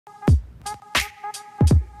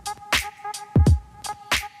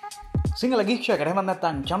Sinhala Geek Show එකට එහෙම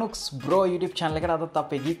නැත්නම් Chanux Bro YouTube channel එකට අදත්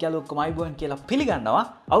අපේ geek යාළුවෝ ඔක්කොම අයබෝන් කියලා පිළිගන්නවා.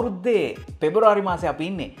 අවුරුද්දේ පෙබරවාරි මාසේ අපි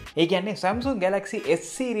ඉන්නේ. ඒ කියන්නේ Samsung Galaxy S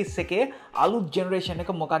series එකේ අලුත් generation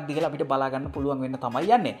එක මොකක්ද කියලා අපිට බලා ගන්න පුළුවන් වෙන්න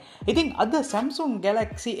තමයි යන්නේ. ඉතින් අද Samsung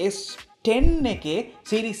Galaxy S10 එකේ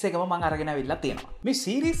series එකම මම අරගෙන අවිල්ලා තියෙනවා. මේ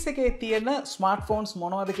series එකේ තියෙන smartphones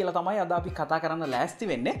මොනවද කියලා තමයි අද අපි කතා කරන්න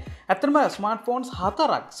ලෑස්ති වෙන්නේ. ඇත්තටම smartphones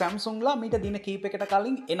 4ක් Samsung ලා මීට දින කීපයකට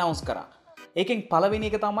කලින් announce කරා. ඒකෙන් පළවෙනි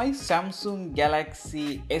එක තමයි Samsung Galaxy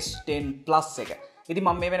S10 Plus එක. ඉතින්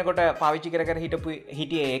මම මේ වෙනකොට පාවිච්චි කර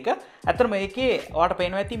හිටියේ ඒක. ඇත්තටම මේකේ ඔයාලට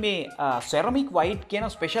පේනවා ඇති මේ ceramic white කියන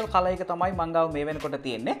special color එක තමයි මම ගාව මේ වෙනකොට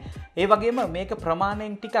තියෙන්නේ. ඒ වගේම මේක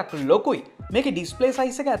ප්‍රමාණයෙන් ටිකක් ලොකුයි. මේකේ display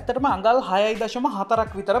size එක ඇත්තටම අඟල්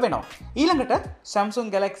 6.4ක් විතර වෙනවා. ඊළඟට Samsung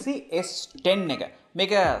Galaxy S10 එක.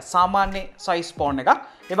 මේක සාමාන්‍ය size phone එකක්.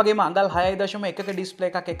 ඒ වගේම අඟල් 6.1ක display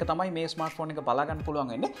එකක් එක්ක තමයි මේ smartphone එක බලා ගන්න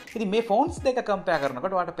පුළුවන් වෙන්නේ. ඉතින් මේ phones දෙක compare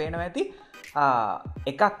කරනකොට ඔයාලට පේනවා ඇති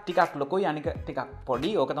එකක් ටිකක් ලොකුයි අනික ටිකක්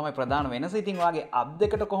පොඩි. ඕක තමයි ප්‍රධාන වෙනස. ඉතින් ඔයාගේ අත්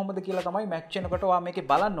දෙකට කොහොමද කියලා තමයි match වෙනකොට ඔයා මේකේ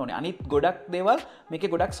බලන්න ඕනේ. අනිත් ගොඩක් දේවල්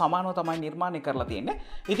මේකේ ගොඩක් සමානව තමයි නිර්මාණය කරලා තියෙන්නේ.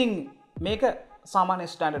 ඉතින් මේක සාමාන්‍ය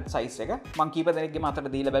ස්ටෑන්ඩඩ් සයිස් එක මම කීප දෙනෙක්ගේම අතට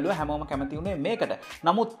දීලා බැලුවා හැමෝම කැමති වුණේ මේකට.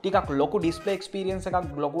 නමුත් ටිකක් ලොකු ඩිස්ප්ලේ එක්ස්පීරියන්ස්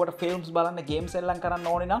එකක් ලොකුවට ෆිල්ම්ස් බලන්න ගේම්ස් එල්ලම් කරන්න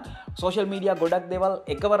ඕනේ නම් සෝෂල් මීඩියා ගොඩක් දේවල්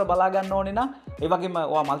එකවර බලා ගන්න ඕනේ නම් ඒ වගේම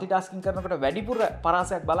ඔයා මල්ටි ටාස්කින් කරනකොට වැඩිපුර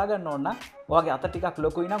පරාසයක් බලා ගන්න ඕන නම් ඔයාගේ අත ටිකක්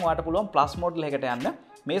ලොකුයි නම් ඔයාට පුළුවන් ප්ලස් මොඩල් එකකට යන්න.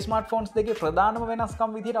 මේ ස්මාර්ට්ෆෝන්ස් දෙකේ ප්‍රධානම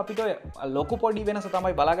වෙනස්කම් විදිහට අපිට ඔය ලොකු පොඩි වෙනස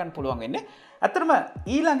තමයි බලා ගන්න පුළුවන් වෙන්නේ. ඇත්තටම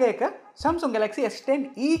ඊළඟ එක Samsung Galaxy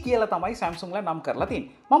S10e කියලා තමයි Samsung ලා නම් කරලා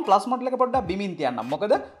තියෙන්නේ. මම ප්ලස් මොඩල් එක පොඩ්ඩක් බිමින් තියන්නම්.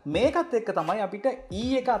 මොකද මේකත් එක්ක තමයි අපිට e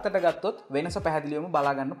එක අතට ගත්තොත් වෙනස පැහැදිලිවම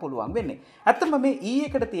බලා ගන්න පුළුවන් වෙන්නේ. ඇත්තටම මේ e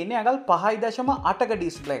එකට තියෙන්නේ අඟල් 5.8ක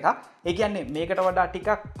ඩිස්ප්ලේ එකක්. ඒ කියන්නේ මේකට වඩා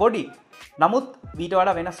ටිකක් පොඩි. නමුත් ඊට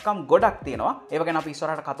වඩා වෙනස්කම් ගොඩක් තියෙනවා. ඒව ගැන අපි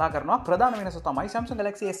ඉස්සරහට කතා කරනවා. ප්‍රධාන වෙනස තමයි Samsung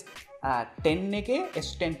Galaxy S10 එකේ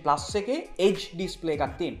S10 Plus එකේ edge display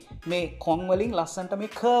එකක් තියෙනවා. මේ කොන් වලින් ලස්සනට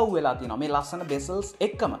මේ curve වෙලා තියෙනවා. මේ ලස්සන bezels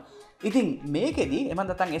එක්කම. ඉතින් මේකෙදි එමන්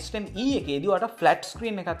නැත්නම් S10e එකේදී ඔයාලට flat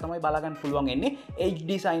screen එකක් තමයි බලා ගන්න පුළුවන් වෙන්නේ. edge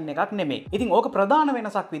design එකක් නෙමෙයි. ඉතින් ඕක ප්‍රධාන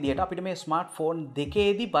වෙනසක් විදියට අපිට මේ smartphone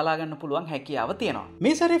දෙකේදී බලා ගන්න පුළුවන් හැකියාව තියෙනවා.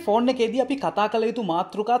 මේ සැරේ phone එකේදී අපි කතා කළ යුතු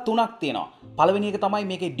මාතෘකා තුනක් තියෙනවා. පළවෙනි එක තමයි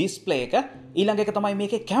මේකේ display එක, ඊළඟ එක තමයි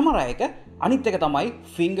මේකේ කැමරා එක, අනිත් එක තමයි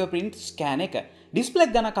fingerprint scan එක. ඩිස්ප්ලේ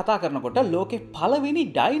ගැන කතා කරනකොට ලෝකේ පළවෙනි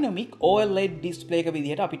ඩයිනමික් OLED ඩිස්ප්ලේ එක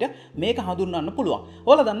විදිහට අපිට මේක හඳුන්වන්න පුළුවන්.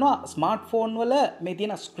 ඔයාලා දන්නවා ස්මාර්ට්ෆෝන් වල මේ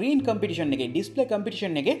තියෙන ස්ක්‍රීන් කම්පිටිෂන් එකේ ඩිස්ප්ලේ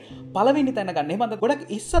කම්පිටිෂන් එකේ පළවෙනි තැන ගන්න. එහෙනම් ගොඩක්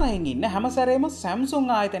ඉස්සරහින් ඉන්න හැම සැරේම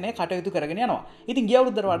Samsung ආයතනය කටයුතු කරගෙන යනවා. ඉතින් ගිය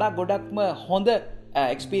අවුරුද්දට වඩා ගොඩක්ම හොඳ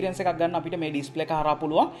එක්ස්පීරියන්ස් එකක් ගන්න අපිට මේ ඩිස්ප්ලේ එක හරහා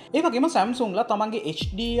පුළුවන්. ඒ වගේම Samsung ලා තමන්ගේ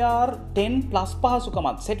HDR10 Plus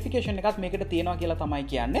පහසුකමත් සර්ටිෆිකේෂන් එකක් මේකට තියෙනවා කියලා තමයි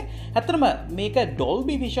කියන්නේ. ඇත්තටම මේක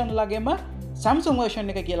Dolby Vision ළගෙම Samsung version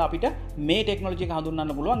එක කියලා අපිට මේ ටෙක්නොලොජි එක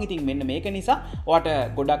හඳුන්වන්න පුළුවන්. ඉතින් මෙන්න මේක නිසා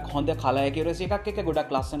ඔයාලට ගොඩක් හොඳ color accuracy එකක් එක්ක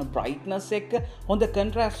ගොඩක් ලස්සන brightness එක්ක හොඳ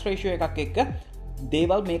contrast ratio එකක් එක්ක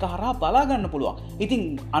දේවල් මේක හරහා බලා ගන්න පුළුවන්. ඉතින්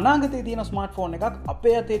අනාගතයේ තියෙන ස්මාර්ට්ෆෝන් එකක්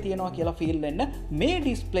අපේ අතේ තියෙනවා කියලා ෆීල් වෙන්න මේ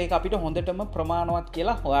ඩිස්ප්ලේ එක අපිට හොඳටම ප්‍රමාණවත්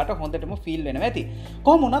කියලා ඔයාට හොඳටම ෆීල් වෙනවා ඇති.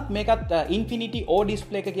 කොහොම වුණත් මේකත් Infinity O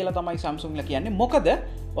display එක කියලා තමයි Samsung ලා කියන්නේ. මොකද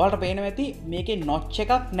ඔයාලට පේනවා ඇති මේකේ notch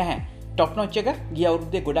එකක් නැහැ. ටොප් නොච් එක ගිය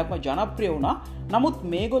අවුරුද්දේ ගොඩක්ම ජනප්‍රිය වුණා. නමුත්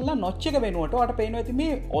මේගොල්ලෝ නොච් එක වෙනුවට ඔයාලට පේනවා ඇති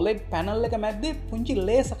මේ OLED panel එක මැද්දේ පුංචි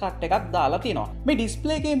ලේසර් කට් එකක් දාලා තියෙනවා. මේ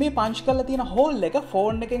ඩිස්ප්ලේ එකේ මේ පන්ච් කරලා තියෙන හෝල් එක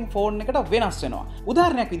ෆෝන් එකෙන් ෆෝන් එකට වෙනස් වෙනවා.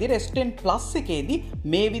 උදාහරණයක් විදිහට S10 Plus එකේදී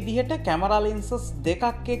මේ විදිහට කැමරා ලෙන්සස්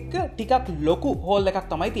දෙකක් එක්ක ටිකක් ලොකු හෝල් එකක්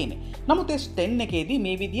තමයි තියෙන්නේ. නමුත් S10 එකේදී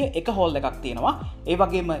මේ විදිහ එක හෝල් එකක් තියෙනවා. ඒ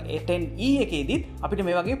වගේම S10e එකේදීත් අපිට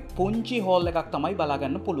මේ වගේ පුංචි හෝල් එකක් තමයි බලා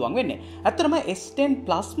ගන්න පුළුවන් වෙන්නේ. ඇත්තටම S10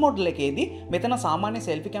 Plus මොඩල් එකේදී මෙතන සාමාන්‍ය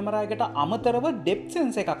සෙල්ෆි කැමරා එකට අමතරව depth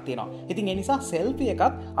sensor එකක් තියෙනවා. ඉතින් ඒ නිසා selfie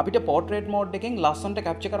එකත් අපිට portrait mode එකෙන් ලස්සනට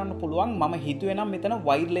capture කරන්න පුළුවන්. මම හිතුවේ නම් මෙතන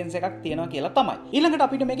wide lens එකක් තියෙනවා කියලා තමයි. ඊළඟට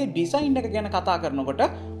අපිට මේකේ design එක ගැන කතා කරනකොට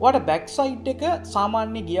ඔයාලට back side එක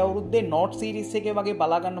සාමාන්‍ය ගිය අවුරුද්දේ Note series එකේ වගේ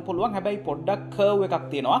බලා ගන්න පුළුවන්. හැබැයි පොඩ්ඩක් curve එකක්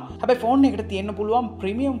තියෙනවා. හැබැයි phone එකට තියෙන්න පුළුවන්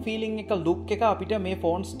premium feeling එක look එක අපිට මේ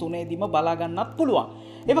phones තුනේදීම බලා ගන්නත් පුළුවන්.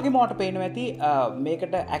 ඒ වගේම ඔයාලට පේනවා ඇති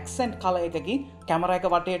මේකට accent color එකකින් කැමරා එක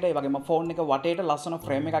වටේට ඒ වගේම ෆෝන් එක වටේට ලස්සන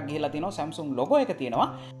ෆ්‍රේම් එකක් ගිහිලා තියෙනවා. Samsung logo එක තියෙනවා.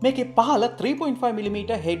 මේකේ පහළ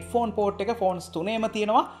 3.5mm headphone port එක phones තුනේම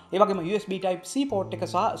තියෙනවා. ඒ වගේම USB type C port එක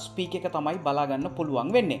සහ speaker එක තමයි බලා ගන්න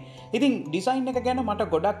පුළුවන් වෙන්නේ. ඉතින් design එක ගැන මට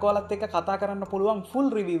ගොඩක් ඔයාලත් එක්ක කතා කරන්න පුළුවන්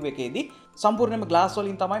full review එකේදී. සම්පූර්ණයෙන්ම glass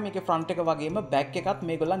වලින් තමයි මේකේ front එක වගේම back එකත්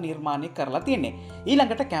මේගොල්ලන් නිර්මාණය කරලා තියෙන්නේ.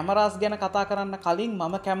 ඊළඟට cameras ගැන කතා කරන්න කලින්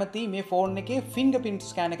මම කැමති මේ ෆෝන් එකේ fingerprint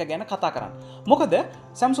scan එක ගැන කතා කරන්න. මොකද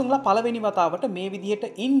Samsung ලා පළවෙනි වතාවට මේ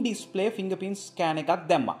විදිහට in display fingerprint scan එකක්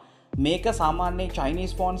දැම්මා. මේක සාමාන්‍ය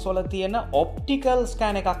Chinese phones වල තියෙන optical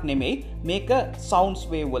scan එකක් නෙමෙයි මේක sounds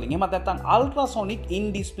wave වලින්. එහෙම නැත්නම් ultrasonic in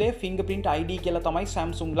display fingerprint ID කියලා තමයි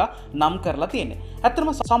Samsung ලා නම් කරලා තියෙන්නේ.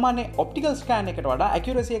 ඇත්තටම සාමාන්‍ය optical scan එකට වඩා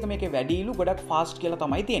accuracy එක මේකේ වැඩිලු ගොඩක් fast කියලා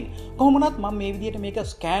තමයි තියෙන්නේ. කොහොම වුණත් මම මේ විදිහට මේක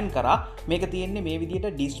scan කරා. මේක තියෙන්නේ මේ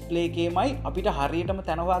විදිහට display එකේමයි අපිට හරියටම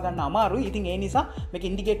තනවා ගන්න අමාරුයි. ඉතින් ඒ නිසා මේක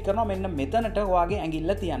indicate කරනවා මෙන්න මෙතනට ඔයාගේ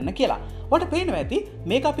ඇඟිල්ල තියන්න කියලා. ඔයාලට පේනවා ඇති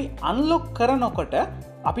මේක අපි unlock කරනකොට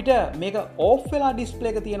අපිට මේක ඕෆ් වෙලා ඩිස්ප්ලේ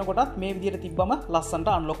එක තියෙනකොටත් මේ විදිහට තිබ්බම ලස්සනට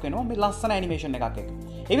අන්ලොක් වෙනවා මේ ලස්සන ඇනිමේෂන් එකක් එක්ක.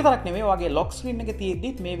 ඒ විතරක් නෙමෙයි ඔයාගේ ලොක් ස්ක්‍රීන් එකේ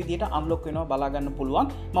තියෙද්දිත් මේ විදිහට අන්ලොක් වෙනවා බලා ගන්න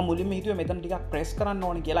පුළුවන්. මම මුලින්ම හිතුවේ මෙතන ටිකක් ප්‍රෙස් කරන්න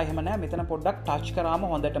ඕනේ කියලා. එහෙම නැහැ. මෙතන පොඩ්ඩක් ටච් කරාම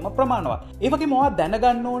හොඳටම ප්‍රමාණවත්. ඒ වගේම ඔයා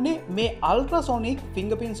දැනගන්න ඕනේ මේ අල්ට්‍රාසොනික්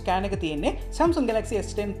ෆින්ගර්ප්‍රින්ට් ස්කෑන් එක තියෙන්නේ Samsung Galaxy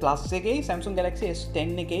S10 Plus එකේ Samsung Galaxy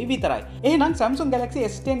S10 එකේ විතරයි. එහෙනම් Samsung Galaxy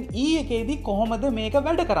S10e එකේදී කොහොමද මේක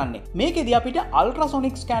වැඩ කරන්නේ? මේකෙදී අපිට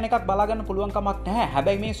අල්ට්‍රාසොනික් ස්කෑන් එකක් බලා ගන්න පුළුවන් කමක් නැහැ.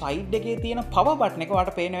 මේ සයිඩ් එකේ තියෙන පවර් බටන් එක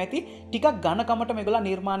ඔයාලට පේනවා ඇති ටිකක් ඝනකමට මේගොල්ලෝ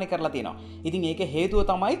නිර්මාණය කරලා තියෙනවා. ඉතින් ඒකේ හේතුව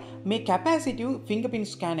තමයි මේ කැපැසිටිව් ෆින්ගර්ප්‍රින්ට්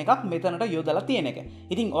ස්කෑන් එකක් මෙතනට යොදලා තියෙන එක.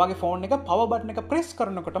 ඉතින් ඔයාගේ ෆෝන් එක පවර් බටන් එක ප්‍රෙස්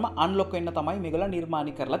කරනකොටම අන්ලොක් වෙන්න තමයි මේගොල්ලෝ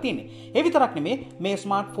නිර්මාණය කරලා තියෙන්නේ. ඒ විතරක් නෙමේ මේ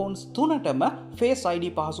ස්මාර්ට්ෆෝන්ස් තුනටම Face ID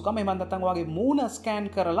පහසුකම එහෙම නැත්නම් ඔයාගේ මූණ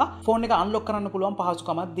ස්කෑන් කරලා ෆෝන් එක අන්ලොක් කරන්න පුළුවන්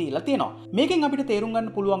පහසුකමක් දීලා තියෙනවා. මේකෙන් අපිට තේරුම්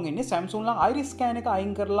ගන්න පුළුවන් වෙන්නේ Samsung ලා iris scan එක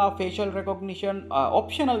අයින් කරලා facial recognition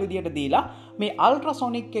optional විදියට දීලා මේ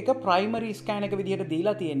ultrasonic එක primary scan එක විදිහට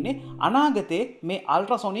දීලා තියෙන්නේ අනාගතේ මේ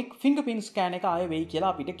ultrasonic fingerprint scan එක ආයෙ වෙයි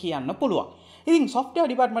කියලා අපිට කියන්න පුළුවන්. ඉතින් software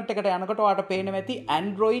department එකට යනකොට ඔයාලට පේනවා ඇති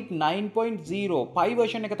Android 9.0 Pie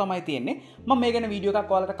version එක තමයි තියෙන්නේ. මම මේ ගැන වීඩියෝ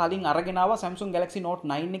එකක් ඔයාලට කලින් අරගෙන ආවා Samsung Galaxy Note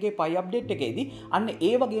 9 එකේ Pie update එකේදී. අන්න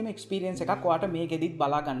ඒ වගේම experience එකක් ඔයාලට මේකෙදිත්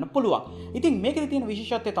බලා ගන්න පුළුවන්. ඉතින් මේකේ තියෙන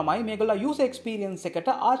විශේෂත්වය තමයි මේගොල්ලෝ user experience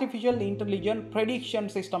එකට artificial intelligence prediction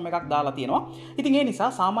system එකක් දාලා තියෙනවා. ඉතින් ඒ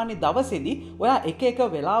නිසා සාමාන්‍ය දවසේදී ඔයා එක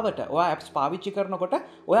වෙලාවට ඔයා apps පාවිච්චි කරනකොට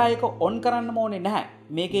ඔයා ඒක on කරන්නම ඕනේ නැහැ.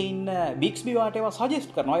 මේකේ ඉන්න Bixby වාට ඒවා suggest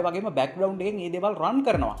කරනවා. ඒ වගේම background එකෙන් මේ දේවල් run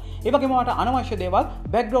කරනවා. ඒ වගේම ඔයාට අනවශ්‍ය දේවල්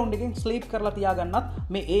background එකෙන් sleep කරලා තියාගන්නත්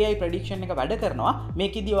මේ AI prediction එක වැඩ කරනවා.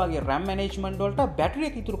 මේකෙදී ඔයාගේ RAM management වලට battery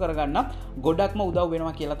එක ඉතුරු කරගන්නත් ගොඩක්ම උදව්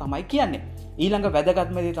වෙනවා කියලා තමයි කියන්නේ. ඊළඟ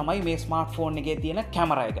වැදගත්ම දේ තමයි මේ smartphone එකේ තියෙන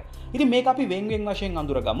කැමරා එක. ඉතින් මේක අපි වෙන් වශයෙන්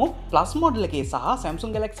අඳුරගමු. Plus model එකේ සහ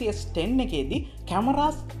Samsung Galaxy S10 එකේදී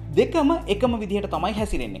කැමරාස් දෙකම එකම විදිහට තමයි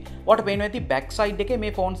හැසිරෙන්නේ. ඔයාලට පේනවා ඇති back side එකේ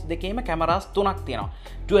මේ phones දෙකේම කැමරාස් තුනක් තියෙනවා.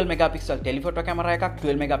 12 megapixel telephoto camera එකක්,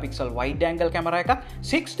 12 megapixel wide angle camera එකක්,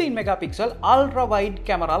 16 megapixel ultra wide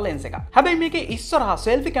camera lens එකක්. හැබැයි මේකේ ඉස්සරහා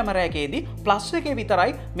selfie camera එකේදී plus එකේ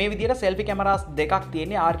විතරයි මේ විදිහට selfie cameras දෙකක්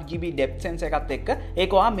තියෙන්නේ RGB depth sensor එකත් එක්ක.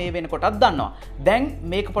 ඒක ඔයා මේ වෙනකොටත් දන්නවා. දැන්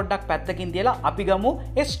මේක පොඩ්ඩක් පැත්තකින් තියලා අපි ගමු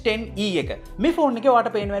S10e එක. මේ phone එකේ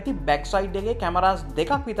ඔයාලට පේනවා ඇති back side එකේ cameras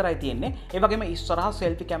දෙකක් විතරයි තියෙන්නේ. ඒ වගේම ඉස්සරහා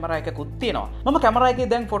selfie camera එකකුත් තියෙනවා. මම camera එකේ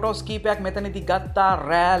දැන් photos කීපයක් මෙතනදී ගත්තා.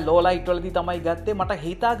 රෑ low light වලදී තමයි ගත්තේ. මට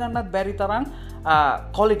හිතා ගන්නත් බැරි තරම්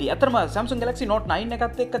quality. අතරම Samsung Galaxy Note 9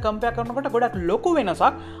 එකත් එක්ක compare කරනකොට ගොඩක් ලොකු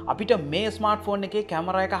වෙනසක් අපිට මේ smartphone එකේ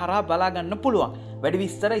camera එක හරහා බලා ගන්න පුළුවන්. වැඩි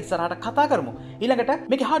විස්තර ඉස්සරහට කතා කරමු. ඊළඟට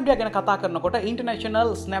මේකේ hardware ගැන කතා කරනකොට International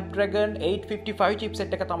Snapdragon 855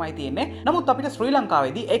 chipset එක තමයි තියෙන්නේ. නමුත් අපිට ශ්‍රී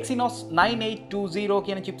ලංකාවේදී Exynos 9820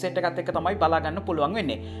 කියන chipset එකත් එක්ක තමයි බලා ගන්න පුළුවන්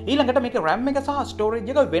වෙන්නේ. ඊළඟට මේකේ RAM එක සහ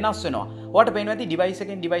storage එක වෙනස් වෙනවා. ඔයාලට පේනවා ඇති device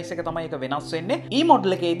එකෙන් device එක තමයි ඒක වෙනස් වෙන්නේ. E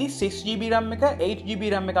model එකේදී 6GB RAM එක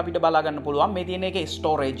 8GB RAM එක අපිට බලා ගන්න පුළුවන්. මේ තියෙන එකේ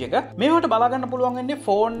storage එක. මේවට බලා ගන්න පුළුවන් වෙන්නේ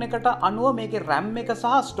phone එකට අනුව මේකේ RAM එක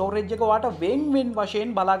සහ storage එක ඔයාලට වෙන්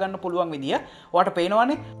වශයෙන් බලා ගන්න පුළුවන් විදිය. ඔයාලට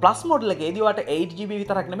පේනවානේ plus model එකේදී ඔයාලට 8GB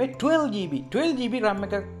විතරක් නෙමෙයි 12GB RAM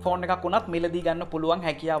එක phone එකක් වුණත් මිලදී ගන්න පුළුවන්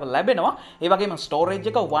හැකියාව ලැබෙනවා. ඒ වගේම storage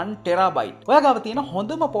එක 1TB. ඔයා ගාව තියෙන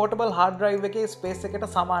හොඳම portable hard drive එකේ space එකට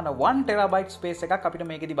සමාන 1TB space එකක් අපිට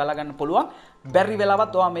මේකෙදි බලා ගන්න පුළුවන්. බැරි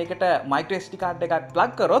වෙලාවත් ඔයා මේකට micro SD card එකක්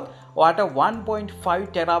plug කරොත් ඔයාට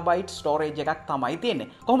 1.5TB storage එකක් තමයි තියෙන්නේ.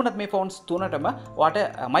 කොහොමද මේ phones තුනටම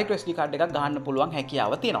ඔයාට micro SD card එකක් ගහන්න පුළුවන්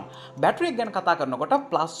හැකියාව තියෙනවා. battery එක ගැන කතා කරනකොට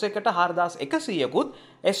plus එකට 4100කුත්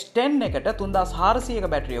S10 එකට 3400ක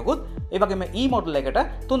බැටරි එකකුත් ඒ වගේම E model එකට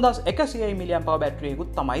 3100 mAh බැටරි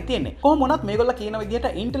එකකුත් තමයි තියෙන්නේ. කොහොම වුණත් මේගොල්ලෝ කියන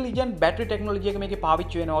විදිහට intelligent battery technology එක මේකේ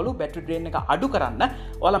පාවිච්චි වෙනවලු battery drain එක අඩු කරන්න.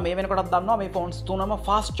 ඔයාලා මේ වෙනකොටත් දන්නවා මේ phones තුනම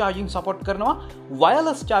fast charging support කරනවා,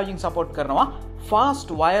 wireless charging support කරනවා, fast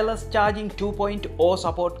wireless charging 2.0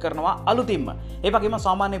 support කරනවා අලුතින්ම. ඒ වගේම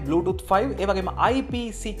සාමාන්‍ය Bluetooth 5 ඒ වගේම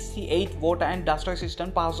IP68 water and dust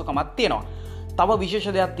resistant පහසුකමක් තියෙනවා. තව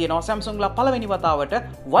විශේෂ දෙයක් තියෙනවා Samsung ලා පළවෙනි වතාවට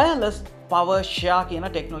wireless power share කියන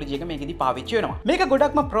ටෙක්නොලොජි එක මේකෙදි පාවිච්චි වෙනවා. මේක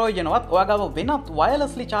ගොඩක්ම ප්‍රයෝජනවත්. ඔයාගාව වෙනත්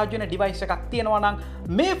wirelessly charge වෙන device එකක් තියෙනවා නම්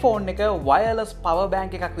මේ ෆෝන් එක wireless power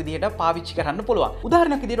bank එකක් විදිහට පාවිච්චි කරන්න පුළුවන්.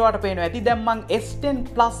 උදාහරණයක් විදිහට ඔයාලට පේනවා ඇති දැන් මම S10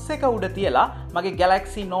 Plus එක උඩ තියලා මගේ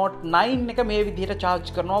Galaxy Note 9 එක මේ විදිහට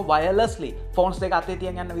charge කරනවා wirelessly. ෆෝන්ස් දෙක අතේ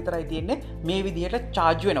තියන් යන විතරයි තියෙන්නේ මේ විදිහට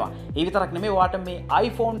charge වෙනවා. ඒ විතරක් නෙමෙයි ඔයාට මේ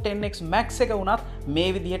iPhone XS Max එක උනත් මේ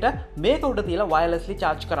විදිහට මේක උඩ තියලා wirelessly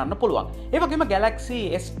charge කරන්න පුළුවන්. ඒ වගේම Galaxy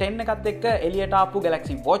S10 එකත් එක්ක එළියට ආපු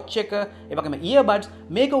Galaxy Watch එක, ඒ වගේම earbuds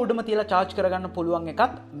මේක උඩම තියලා charge කරගන්න පුළුවන්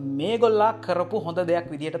එකත් මේගොල්ලා කරපු හොඳ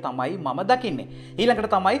දෙයක් විදිහට තමයි මම දකින්නේ.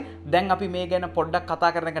 ඊළඟට තමයි දැන් අපි මේ ගැන පොඩ්ඩක්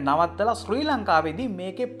කතා කරන එක නවත්තලා ශ්‍රී ලංකාවේදී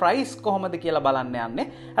මේකේ price කොහොමද කියලා බලන්න යන්නේ.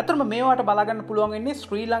 අතරම මේවට බලාගන්න පුළුවන් වෙන්නේ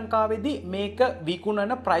ශ්‍රී ලංකාවේදී මේක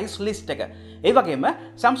විකුණන price list එක. ඒ වගේම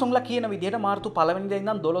Samsung ලා කියන විදිහට මාර්තු 1 වෙනිදා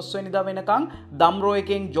ඉඳන් 12 වෙනිදා වෙනකන් Damro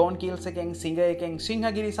එකෙන්, John Keels එකෙන්, Singer එකෙන්,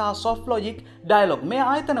 Sinhagiri සහ Softlogic Dialog මේ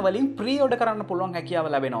ආයතන වලින් pre-order කරන්න පුළුවන්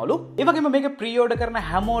හැකියාව ලැබෙනවලු. ඒ වගේම මේක pre-order කරන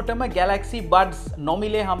හැමෝටම Galaxy Buds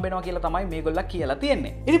නොමිලේ හම්බෙනවා කියලා තමයි මේගොල්ලෝ කියලා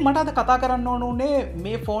තියෙන්නේ. ඉතින් මට අද කතා කරන්න ඕන උනේ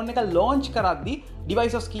මේ ෆෝන් එක launch කරද්දී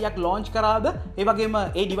devices කීයක් launch කරාද, ඒ වගේම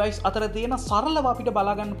ඒ device අතර තියෙන සරලව අපිට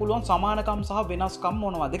බලා ගන්න පුළුවන් සමානකම් සහ වෙනස්කම්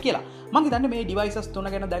මොනවද කියලා. මම හිතන්නේ මේ devices තුන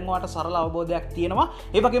ගැන දැන් ඔයාලට සරල අවබෝධයක් තියෙනවා.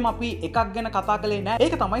 ඒ වගේම අපි එකක් ගැන කතා කළේ නෑ.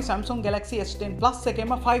 ඒක තමයි Samsung Galaxy S10 Plus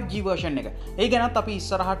එකේම 5G version එක. ඒ ගැනත් අපි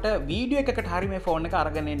ඉස්සරහට වීඩියෝ එකකට හරි මේ ෆෝන් එක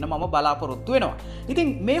අරගෙන එන්න මම බලාපොරොත්තු වෙනවා.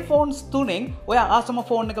 ඉතින් මේ ෆෝන්ස් තුනෙන් ඔයා ආසම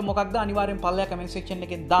ෆෝන් එක මොකක්ද අනිවාර්යෙන් පල්ලෙහා comment section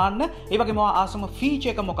එකෙන් දාන්න. ඒ වගේම ඔයා ආසම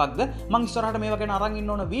feature එක මොකක්ද? මම ඉස්සරහට මේවා ගැන අරන්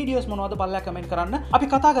ඉන්න ඕන වීඩියෝස් මොනවද පල්ලෙහා comment කරන්න. අපි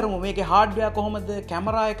කතා කරමු මේකේ hardware කොහොමද,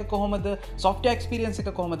 camera එක කොහොමද, software experience එක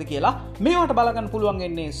කොහොමද කියලා. මේවට බලගන්න පුළුවන්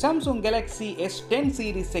වෙන්නේ Samsung Galaxy S10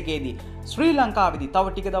 series එකේදී. ශ්‍රී ලංකාවේදී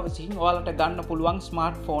තව ටික දවසකින් ඔයාලට ගන්න පුළුවන්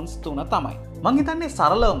smartphones තුන තමයි. මං හිතන්නේ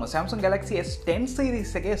සරලවම Samsung Galaxy S10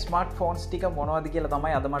 series එකේ smartphones ටික මොනවද කියලා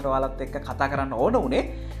තමයි අද මට ඔයාලත් එක්ක කතා කරන්න ඕන උනේ.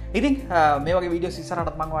 ඉතින් මේ වගේ වීඩියෝස්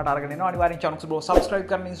ඉස්සරහටත් මම ඔයාලට අරගෙන එනවා. අනිවාර්යෙන් Chanux Bro subscribe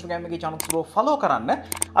කරන්න, Instagram එකේ Chanux Bro follow කරන්න.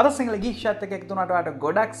 අද Sinhala Geek Show එකත් එක්ක තුනට ඔයාලට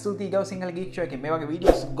ගොඩක් ස්තුතියි. ගව Sinhala Geek Show එකේ මේ වගේ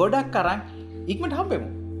වීඩියෝස් ගොඩක් අරන් ඉක්මනට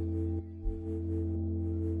හම්බෙමු.